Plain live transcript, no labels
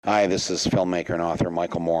Hi, this is filmmaker and author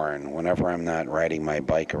Michael Morin. Whenever I'm not riding my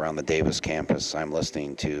bike around the Davis campus, I'm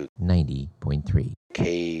listening to 90.3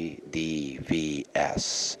 KDVS,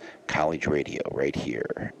 College Radio, right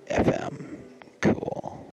here, FM.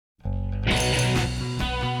 Cool.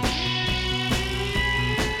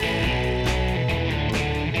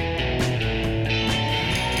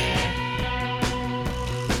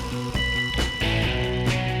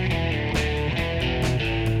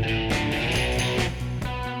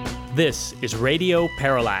 This is Radio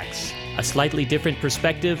Parallax, a slightly different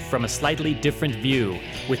perspective from a slightly different view,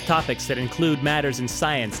 with topics that include matters in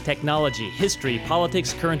science, technology, history,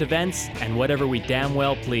 politics, current events, and whatever we damn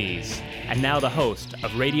well please. And now the host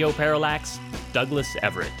of Radio Parallax, Douglas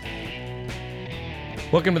Everett.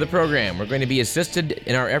 Welcome to the program. We're going to be assisted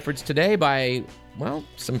in our efforts today by,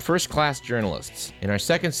 some first-class journalists. In our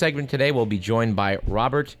second segment today, we'll be joined by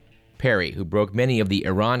Robert Parry, who broke many of the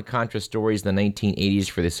Iran-Contra stories in the 1980s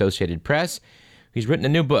for the Associated Press. He's written a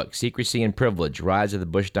new book, Secrecy and Privilege, Rise of the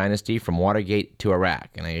Bush Dynasty from Watergate to Iraq,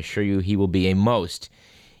 and I assure you he will be a most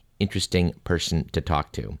interesting person to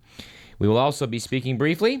talk to. We will also be speaking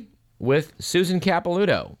briefly with Susan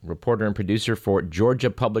Capilouto, reporter and producer for Georgia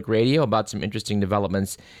Public Radio, about some interesting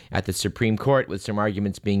developments at the Supreme Court, with some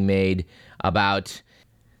arguments being made about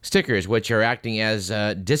stickers, which are acting as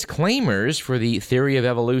disclaimers for the theory of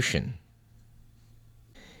evolution.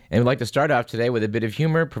 And we'd like to start off today with a bit of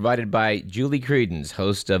humor provided by Julie Credens,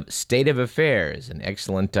 host of State of Affairs, an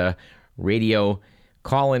excellent radio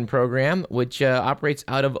call-in program which operates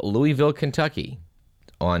out of Louisville, Kentucky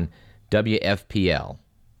on WFPL.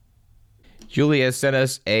 Julie has sent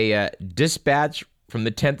us a dispatch from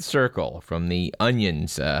the 10th Circle, from the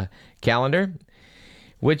Onion's calendar,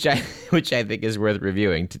 which I think is worth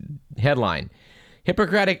reviewing. Headline: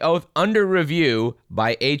 Hippocratic Oath under review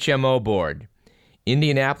by HMO Board.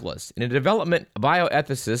 Indianapolis. In a development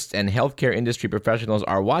bioethicists and healthcare industry professionals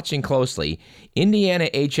are watching closely, Indiana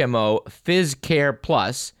HMO PhysCare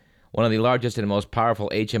Plus, one of the largest and most powerful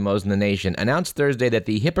HMOs in the nation, announced Thursday that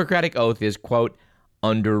the Hippocratic Oath is, quote,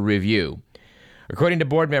 under review. According to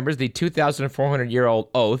board members, the 2,400-year-old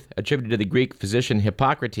oath, attributed to the Greek physician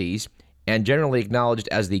Hippocrates, and generally acknowledged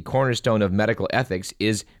as the cornerstone of medical ethics,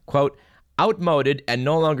 is, quote, outmoded and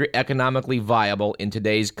no longer economically viable in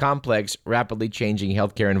today's complex, rapidly changing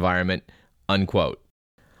healthcare environment, unquote.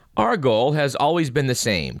 Our goal has always been the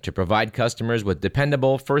same, to provide customers with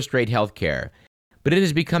dependable, first-rate healthcare, but it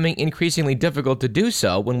is becoming increasingly difficult to do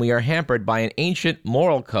so when we are hampered by an ancient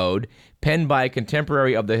moral code penned by a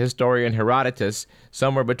contemporary of the historian Herodotus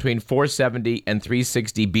somewhere between 470 and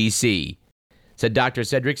 360 BC, said Dr.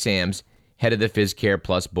 Cedric Sams, head of the PhysCare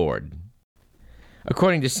Plus board.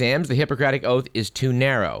 According to Sams, the Hippocratic Oath is too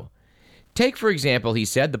narrow. Take, for example, he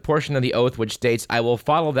said, the portion of the oath which states, I will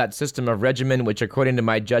follow that system of regimen which, according to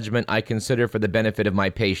my judgment, I consider for the benefit of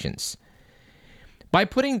my patients. By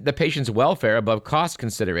putting the patient's welfare above cost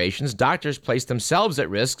considerations, doctors place themselves at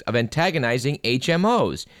risk of antagonizing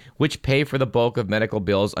HMOs, which pay for the bulk of medical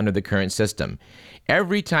bills under the current system.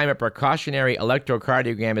 Every time a precautionary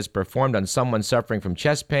electrocardiogram is performed on someone suffering from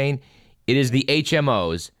chest pain, it is the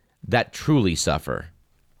HMOs that truly suffer.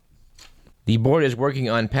 The board is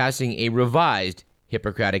working on passing a revised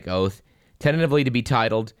Hippocratic Oath, tentatively to be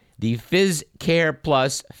titled the PhysCare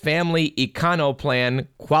Plus Family Econoplan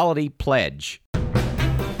Quality Pledge.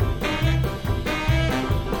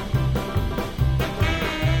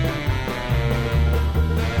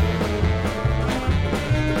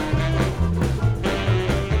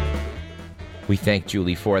 We thank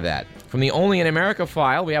Julie for that. From the Only in America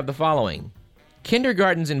file, we have the following.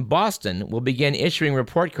 Kindergartens in Boston will begin issuing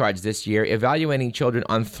report cards this year evaluating children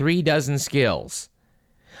on 36 skills.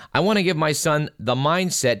 I want to give my son the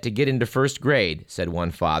mindset to get into first grade, said one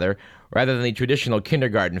father, rather than the traditional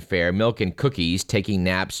kindergarten fare, milk and cookies, taking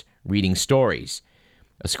naps, reading stories.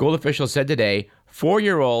 A school official said today,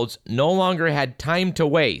 4-year-olds no longer had time to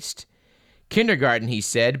waste. Kindergarten, he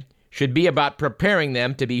said, should be about preparing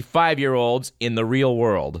them to be 5-year-olds in the real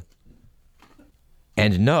world.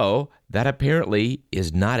 And no, that apparently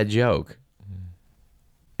is not a joke.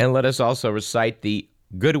 And let us also recite the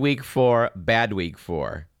Good Week 4, Bad Week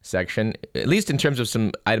 4 section, at least in terms of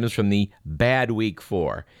some items from the Bad Week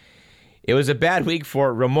 4. It was a bad week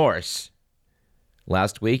for remorse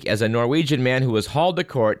last week as a Norwegian man who was hauled to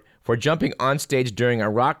court for jumping on stage during a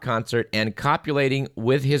rock concert and copulating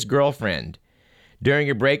with his girlfriend. During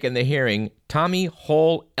a break in the hearing, Tommy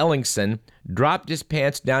Hole Ellingson dropped his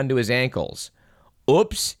pants down to his ankles.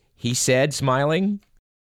 Oops, he said, smiling.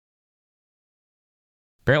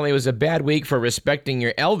 Apparently it was a bad week for respecting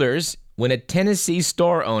your elders when a Tennessee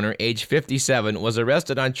store owner, age 57, was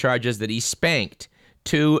arrested on charges that he spanked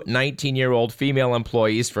two 19-year-old female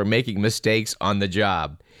employees for making mistakes on the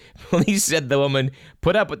job. Police said the woman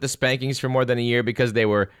put up with the spankings for more than a year because they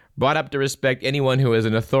were brought up to respect anyone who is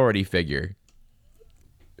an authority figure.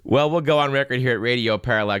 Well, we'll go on record here at Radio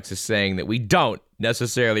Parallax as saying that we don't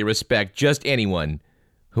necessarily respect just anyone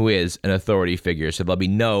who is an authority figure, so there'll be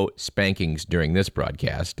no spankings during this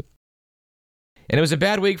broadcast. And it was a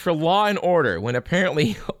bad week for law and order when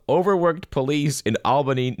apparently overworked police in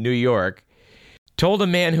Albany, New York, told a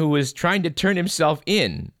man who was trying to turn himself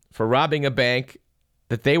in for robbing a bank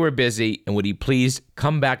that they were busy and would he please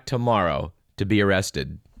come back tomorrow to be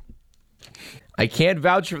arrested. I can't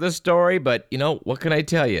vouch for the story, but, what can I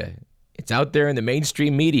tell you? It's out there in the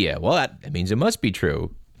mainstream media. Well, that means it must be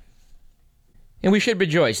true. And we should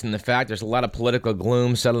rejoice in the fact there's a lot of political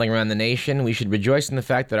gloom settling around the nation. We should rejoice in the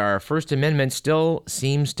fact that our First Amendment still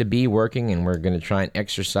seems to be working, and we're going to try and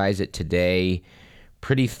exercise it today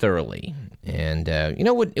pretty thoroughly. And,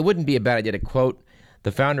 it wouldn't be a bad idea to quote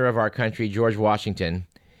the founder of our country, George Washington,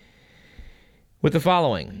 with the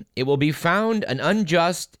following: "It will be found an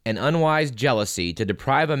unjust and unwise jealousy to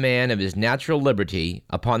deprive a man of his natural liberty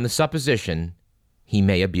upon the supposition he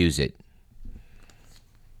may abuse it."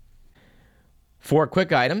 4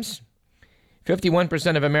 quick items.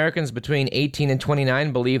 51% of Americans between 18 and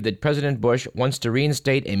 29 believe that President Bush wants to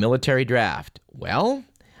reinstate a military draft. Well,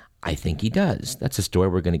 I think he does. That's a story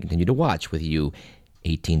we're going to continue to watch with you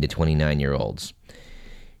 18 to 29-year-olds.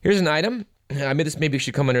 Here's an item. This maybe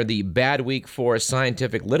should come under the bad week for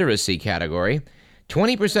scientific literacy category.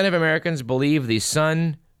 20% of Americans believe the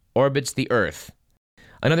sun orbits the Earth.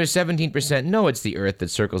 Another 17% know it's the Earth that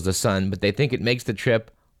circles the sun, but they think it makes the trip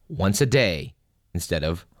once a day instead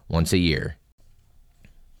of once a year.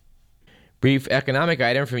 Brief economic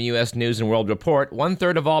item from U.S. News and World Report.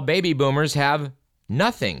 1/3 of all baby boomers have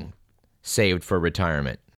nothing saved for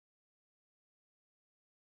retirement.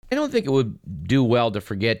 I don't think it would do well to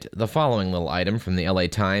forget the following little item from the LA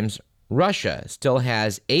Times. Russia still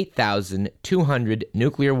has 8,200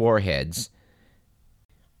 nuclear warheads.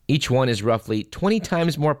 Each one is roughly 20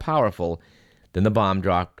 times more powerful than the bomb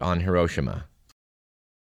dropped on Hiroshima.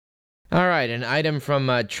 All right, an item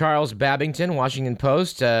from Charles Babington, Washington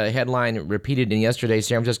Post, a headline repeated in yesterday's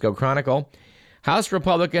San Francisco Chronicle. House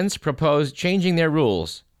Republicans propose changing their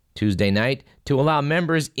rules Tuesday night to allow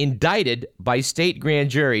members indicted by state grand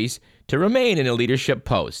juries to remain in a leadership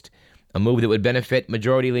post, a move that would benefit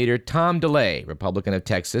Majority Leader Tom DeLay, Republican of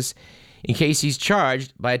Texas, in case he's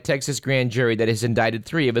charged by a Texas grand jury that has indicted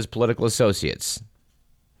 3 of his political associates.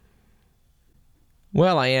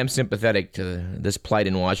 Well, I am sympathetic to this plight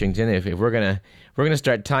in Washington. If we're gonna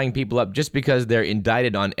start tying people up just because they're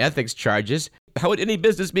indicted on ethics charges, how would any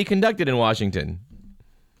business be conducted in Washington?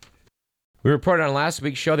 We reported on last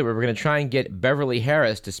week's show that we were going to try and get Beverly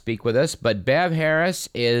Harris to speak with us, but Bev Harris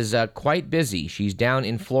is quite busy. She's down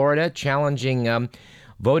in Florida challenging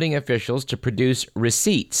voting officials to produce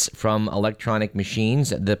receipts from electronic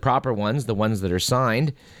machines, the proper ones, the ones that are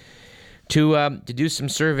signed, to do some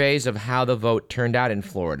surveys of how the vote turned out in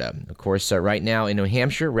Florida. Of course, right now in New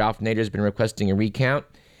Hampshire, Ralph Nader's been requesting a recount.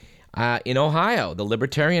 In Ohio, the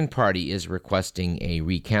Libertarian Party is requesting a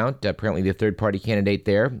recount. Apparently, the third-party candidate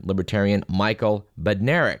there, Libertarian Michael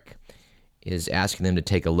Badnarik, is asking them to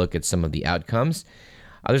take a look at some of the outcomes.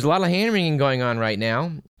 There's a lot of hand-wringing going on right now.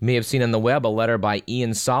 You may have seen on the web a letter by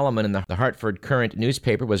Ian Solomon in the Hartford Courant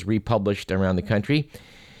newspaper was republished around the country.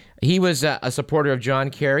 He was a supporter of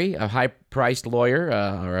John Kerry, a high-priced lawyer,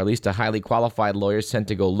 or at least a highly qualified lawyer sent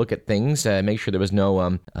to go look at things, make sure there was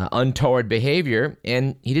no untoward behavior,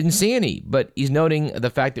 and he didn't see any. But he's noting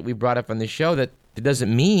the fact that we brought up on the show that it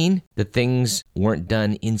doesn't mean that things weren't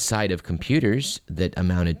done inside of computers that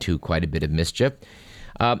amounted to quite a bit of mischief.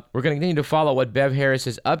 We're going to continue to follow what Bev Harris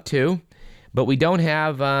is up to, but we don't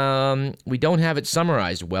have it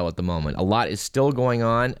summarized well at the moment. A lot is still going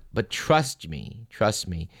on, but trust me,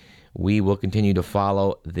 we will continue to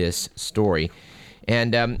follow this story.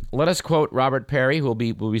 And let us quote Robert Perry, who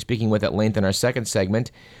we'll be speaking with at length in our second segment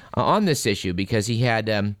on this issue, because he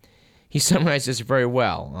summarized this very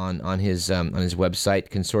well on his website,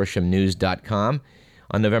 consortiumnews.com,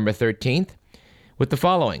 on November 13th, with the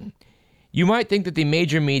following. You might think that the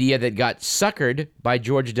major media that got suckered by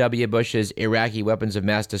George W. Bush's Iraqi weapons of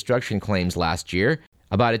mass destruction claims last year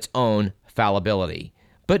about its own fallibility.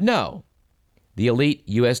 But no. The elite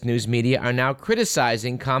U.S. news media are now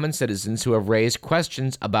criticizing common citizens who have raised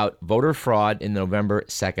questions about voter fraud in the November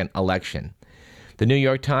 2nd election. The New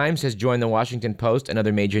York Times has joined the Washington Post and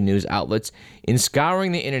other major news outlets in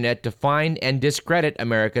scouring the internet to find and discredit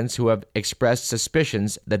Americans who have expressed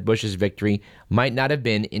suspicions that Bush's victory might not have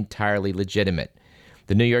been entirely legitimate.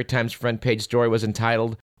 The New York Times front page story was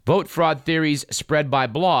entitled, "Vote Fraud Theories Spread by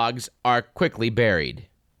Blogs Are Quickly Buried."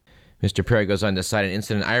 Mr. Perry goes on to cite an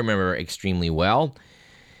incident I remember extremely well.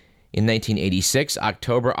 In 1986,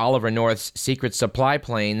 October, Oliver North's secret supply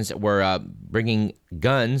planes were bringing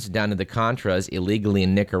guns down to the Contras illegally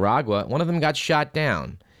in Nicaragua. One of them got shot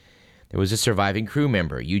down. There was a surviving crew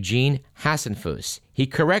member, Eugene Hassenfuss. He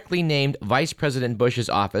correctly named Vice President Bush's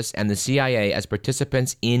office and the CIA as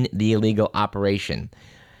participants in the illegal operation.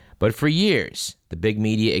 But for years, the big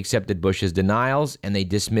media accepted Bush's denials, and they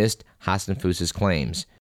dismissed Hassenfuss's claims.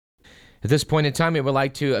 At this point in time, we would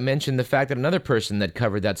like to mention the fact that another person that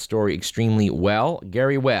covered that story extremely well,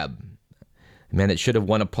 Gary Webb, a man that should have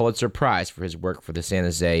won a Pulitzer Prize for his work for the San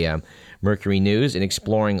Jose Mercury News in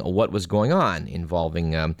exploring what was going on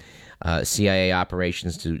involving CIA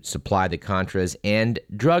operations to supply the Contras and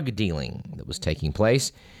drug dealing that was taking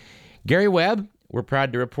place. Gary Webb, we're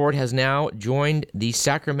proud to report, has now joined the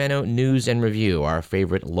Sacramento News and Review, our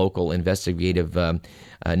favorite local investigative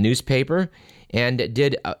newspaper, and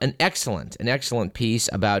did an excellent piece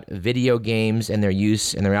about video games and their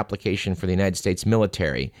use and their application for the United States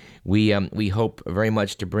military. We hope very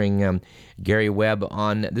much to bring Gary Webb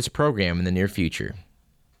on this program in the near future.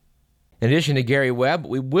 In addition to Gary Webb,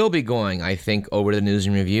 we will be going, I think, over to the News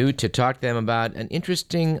and Review to talk to them about an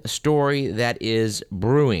interesting story that is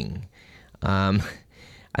brewing. I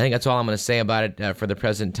think that's all I'm going to say about it for the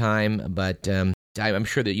present time, but I'm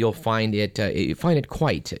sure that you'll find it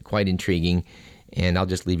quite intriguing, and I'll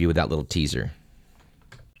just leave you with that little teaser.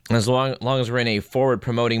 As long as we're in a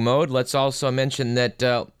forward-promoting mode, let's also mention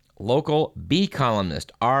that local bee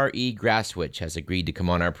columnist R.E. Graswich has agreed to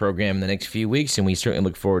come on our program in the next few weeks, and we certainly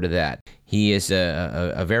look forward to that. He is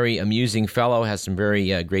a very amusing fellow, has some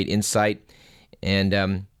very great insight,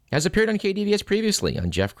 and has appeared on KDVS previously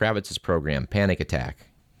on Jeff Kravitz's program, Panic Attack.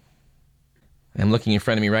 I'm looking in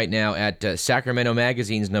front of me right now at Sacramento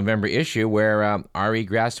Magazine's November issue, where R.E.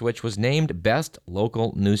 Graswich was named Best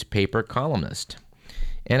Local Newspaper Columnist.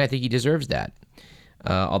 And I think he deserves that.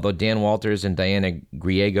 Although Dan Walters and Diana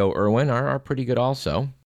Griego-Irwin are pretty good also.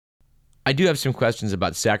 I do have some questions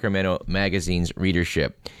about Sacramento Magazine's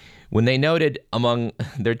readership. When they noted among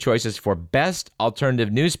their choices for Best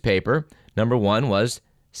Alternative Newspaper, number 1 was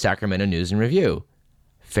Sacramento News and Review.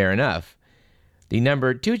 Fair enough. The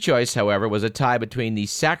number 2 choice, however, was a tie between the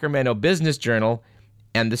Sacramento Business Journal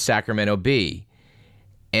and the Sacramento Bee.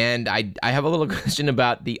 And I have a little question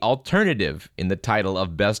about the alternative in the title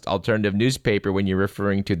of Best Alternative Newspaper when you're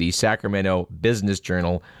referring to the Sacramento Business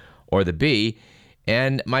Journal or the Bee.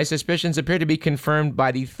 And my suspicions appear to be confirmed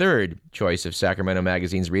by the 3rd choice of Sacramento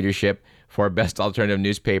Magazine's readership for Best Alternative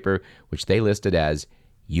Newspaper, which they listed as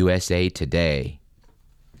USA Today.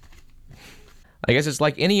 I guess it's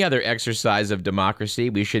like any other exercise of democracy.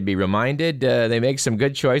 We should be reminded they make some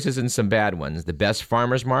good choices and some bad ones. The best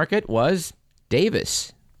farmers market was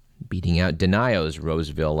Davis, beating out Denio's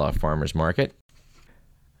Roseville Farmers Market.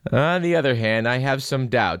 On the other hand, I have some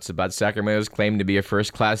doubts about Sacramento's claim to be a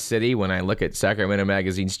first-class city when I look at Sacramento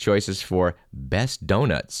Magazine's choices for Best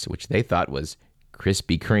Donuts, which they thought was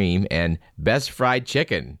Krispy Kreme, and Best Fried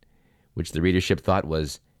Chicken, which the readership thought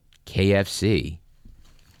was KFC.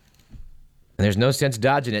 And there's no sense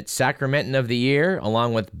dodging it. Sacramentan of the Year,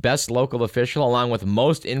 along with Best Local Official, along with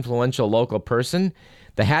Most Influential Local Person,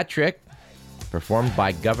 the hat trick performed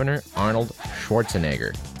by Governor Arnold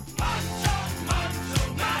Schwarzenegger.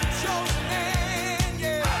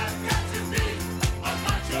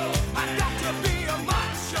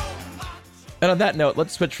 And on that note,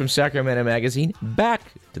 let's switch from Sacramento Magazine back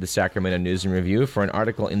to the Sacramento News and Review for an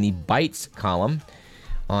article in the Bites column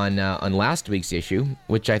on last week's issue,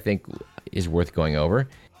 which I think is worth going over.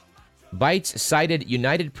 Bites cited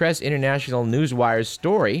United Press International Newswire's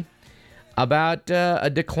story about a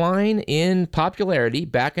decline in popularity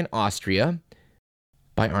back in Austria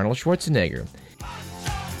by Arnold Schwarzenegger.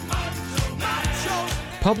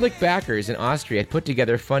 Public backers in Austria had put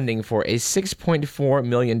together funding for a $6.4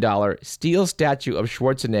 million steel statue of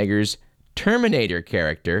Schwarzenegger's Terminator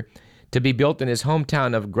character to be built in his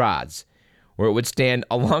hometown of Graz, where it would stand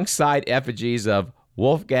alongside effigies of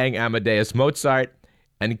Wolfgang Amadeus Mozart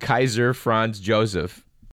and Kaiser Franz Joseph.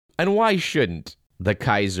 And why shouldn't the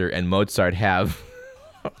Kaiser and Mozart have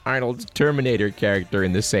Arnold's Terminator character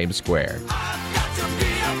in the same square?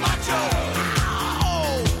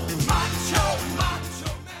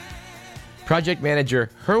 Project manager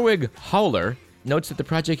Herwig Hauler notes that the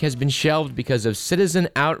project has been shelved because of citizen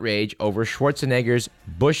outrage over Schwarzenegger's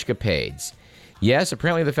Bushcapades. Yes,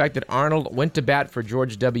 apparently the fact that Arnold went to bat for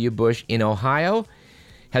George W. Bush in Ohio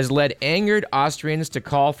has led angered Austrians to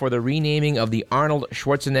call for the renaming of the Arnold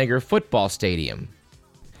Schwarzenegger Football Stadium.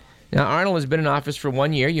 Now, Arnold has been in office for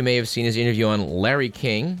 1 year. You may have seen his interview on Larry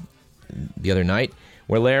King the other night,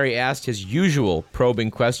 where Larry asked his usual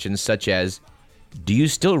probing questions such as, do you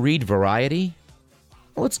still read Variety?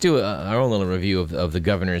 Well, let's do our own little review of the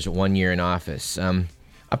governor's 1 year in office.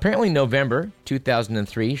 Apparently November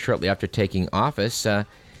 2003, shortly after taking office, do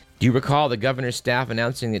you recall the governor's staff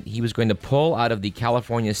announcing that he was going to pull out of the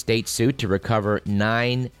California state suit to recover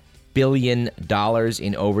 $9 billion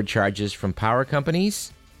in overcharges from power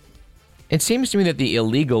companies? It seems to me that the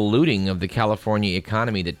illegal looting of the California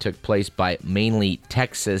economy that took place by mainly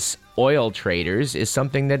Texas oil traders is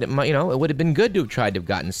something that, it would have been good to have tried to have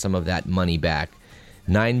gotten some of that money back.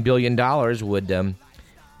 $9 billion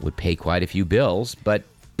would pay quite a few bills, but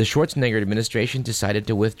the Schwarzenegger administration decided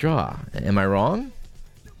to withdraw. Am I wrong?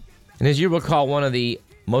 And as you recall, one of the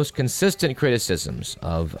most consistent criticisms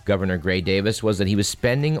of Governor Gray Davis was that he was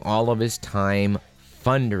spending all of his time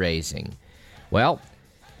fundraising. Well,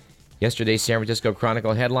 yesterday's San Francisco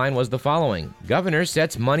Chronicle headline was the following: Governor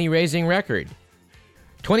sets money-raising record.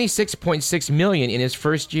 $26.6 million in his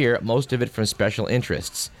first year, most of it from special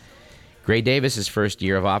interests. Gray Davis's first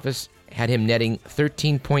year of office had him netting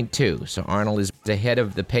 13.2, so Arnold is ahead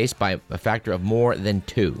of the pace by a factor of more than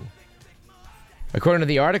 2. According to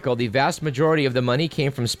the article, the vast majority of the money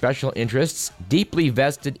came from special interests deeply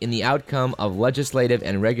vested in the outcome of legislative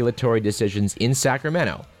and regulatory decisions in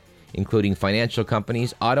Sacramento, including financial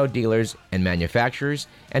companies, auto dealers and manufacturers,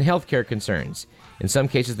 and healthcare concerns. In some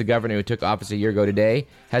cases, the governor who took office a year ago today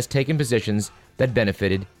has taken positions that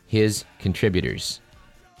benefited his contributors.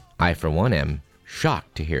 I, for one, am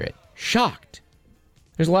shocked to hear it. Shocked!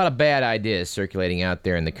 There's a lot of bad ideas circulating out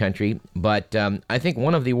there in the country, but I think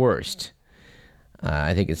one of the worst,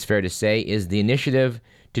 I think it's fair to say, is the initiative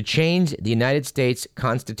to change the United States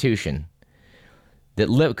Constitution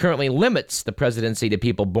that currently limits the presidency to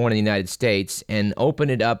people born in the United States and open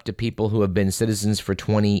it up to people who have been citizens for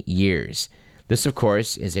 20 years. This, of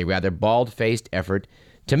course, is a rather bald-faced effort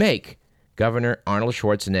to make Governor Arnold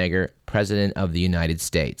Schwarzenegger President of the United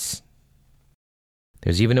States.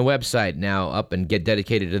 There's even a website now up and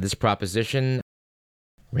dedicated to this proposition.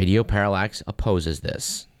 Radio Parallax opposes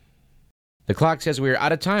this. The clock says we are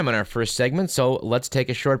out of time on our first segment, so let's take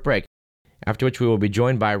a short break, after which we will be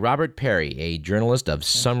joined by Robert Perry, a journalist of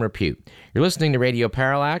some repute. You're listening to Radio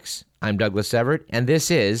Parallax. I'm Douglas Everett, and this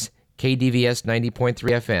is KDVS 90.3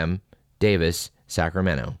 FM, Davis,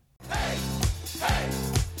 Sacramento.